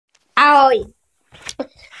Ahoj.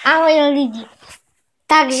 Ahoj lidi.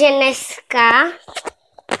 Takže dneska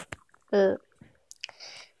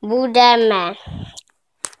budeme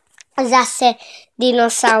zase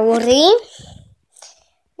dinosaury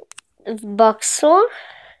v boxu.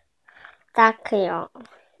 Tak jo.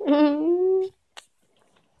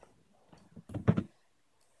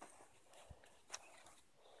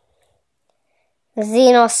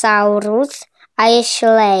 Dinosaurus a je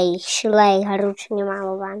šlej ručně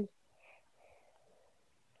malovaný.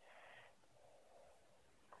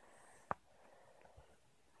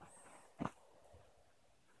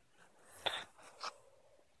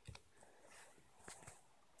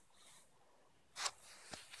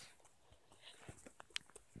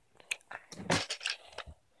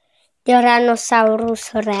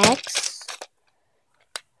 Tyrannosaurus rex.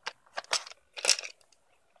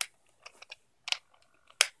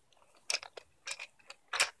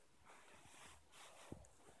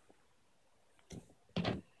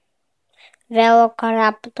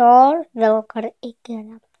 Velociraptor.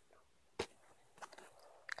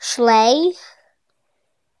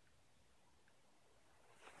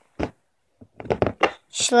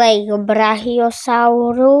 Šlej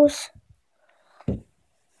Brachiosaurus.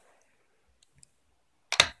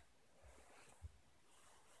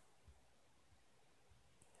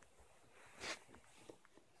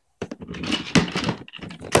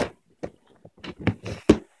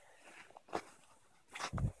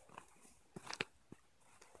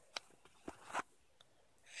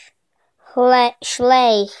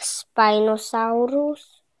 Šlej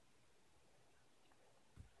Spinosaurus.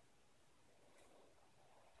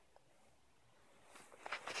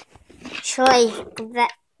 Šlej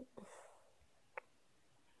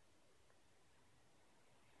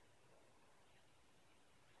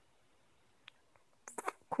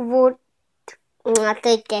to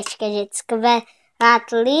je těžké říct.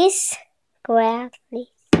 Kveatlis.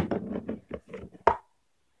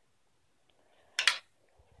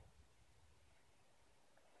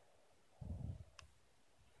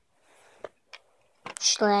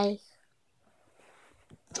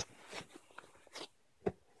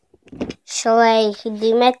 Šlej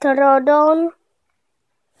Dimetrodon.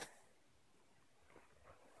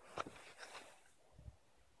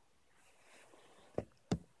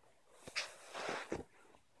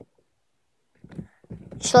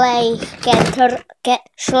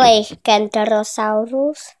 Šlej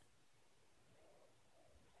Kenterosaurus.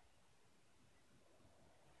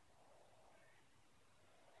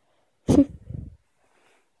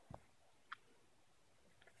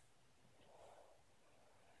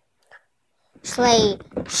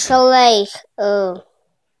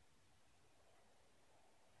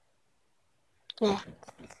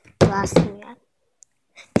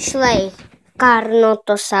 Šlej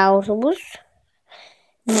Carnotosaurus.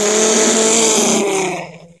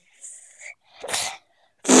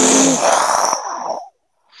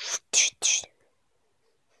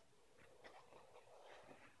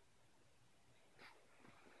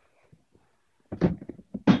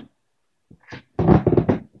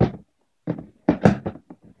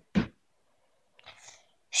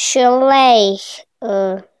 Šlej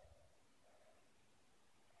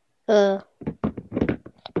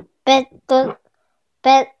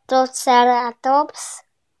Petoceratops.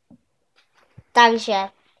 Takže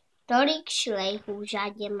tolik šlejchů v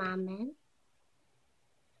řadě máme.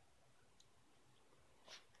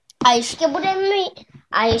 A ještě budeme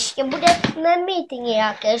mít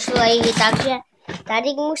nějaké šlejchy, takže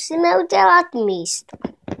tady musíme udělat místo.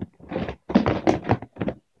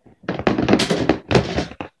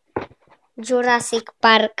 Jurassic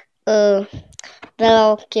Park,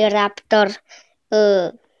 Velociraptor,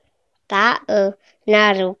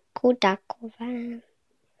 na ruku takové.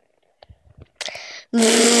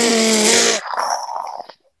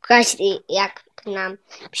 Každý, jak k nám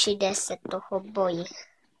přijde, se toho bojí.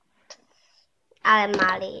 Ale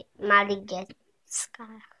malý dětská.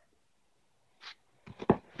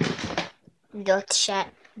 Do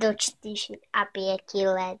 4 a 5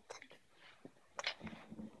 let.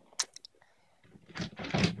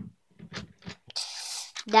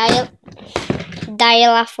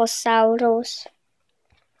 Dilophosaurus.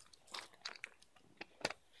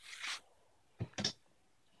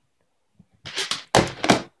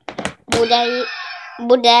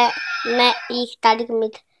 Budeme jich tady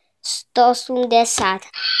mít 180.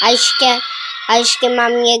 A ještě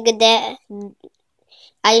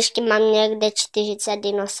mám někde 40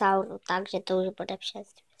 dinosaurů, takže to už bude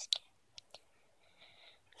přes 200.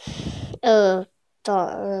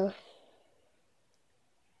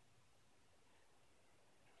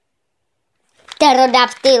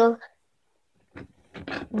 Pterodaktyl.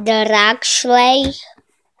 Drak, šlejch.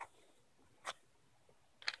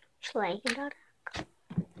 Drak.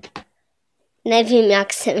 Nevím,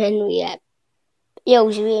 jak se jmenuje. Jo,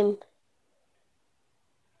 už vím.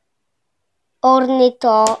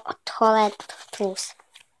 Ornitholeptus.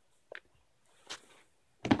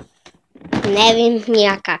 Nevím,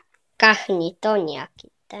 nějaká kachni, to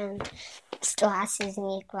nějaký ten. Z toho asi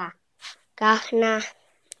vznikla kachna.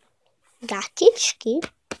 Gatičky.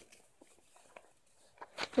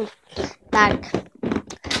 Tak.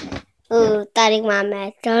 Tady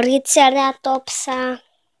máme triceratopsa.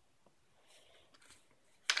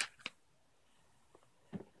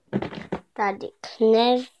 Tady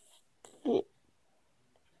knev.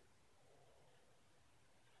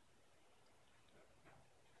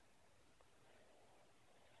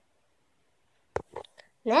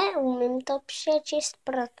 Neumím to přečíst,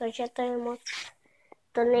 protože to je moc...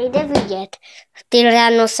 To nejde vidět.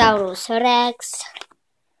 Tyrannosaurus rex.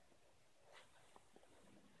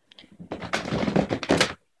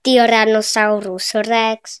 Tyrannosaurus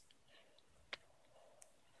rex.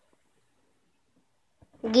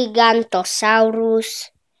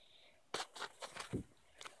 Gigantosaurus.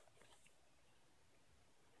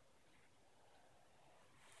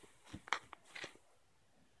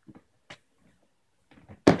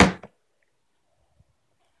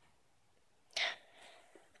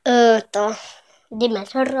 To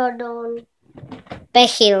Dimetrodon.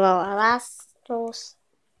 Pechylolastus.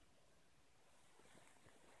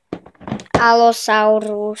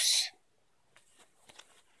 Allosaurus.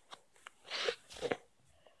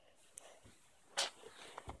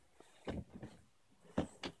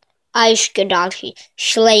 A ještě další.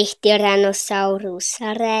 Šlejch Tyrannosaurus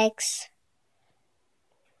rex.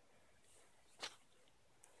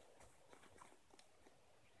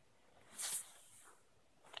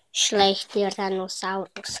 Šlejch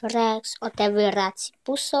Tyrannosaurus rex. Otevírací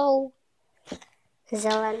pusou.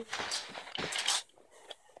 Zelen.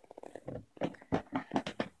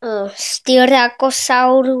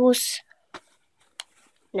 Styracosaurus.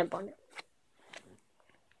 Nebo ne.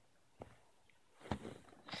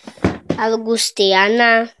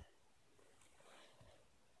 Augustiana.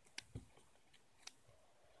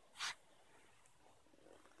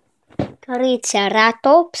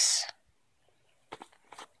 Triceratops.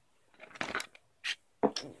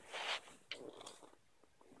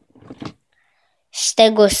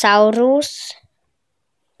 Stegosaurus.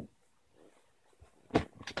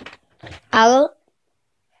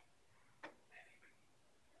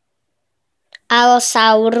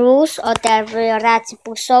 Allosaurus, otevírací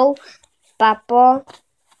pusou. Pepo.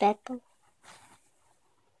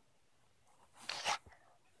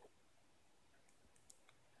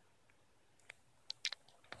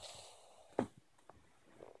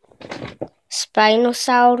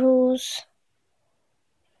 Spinosaurus.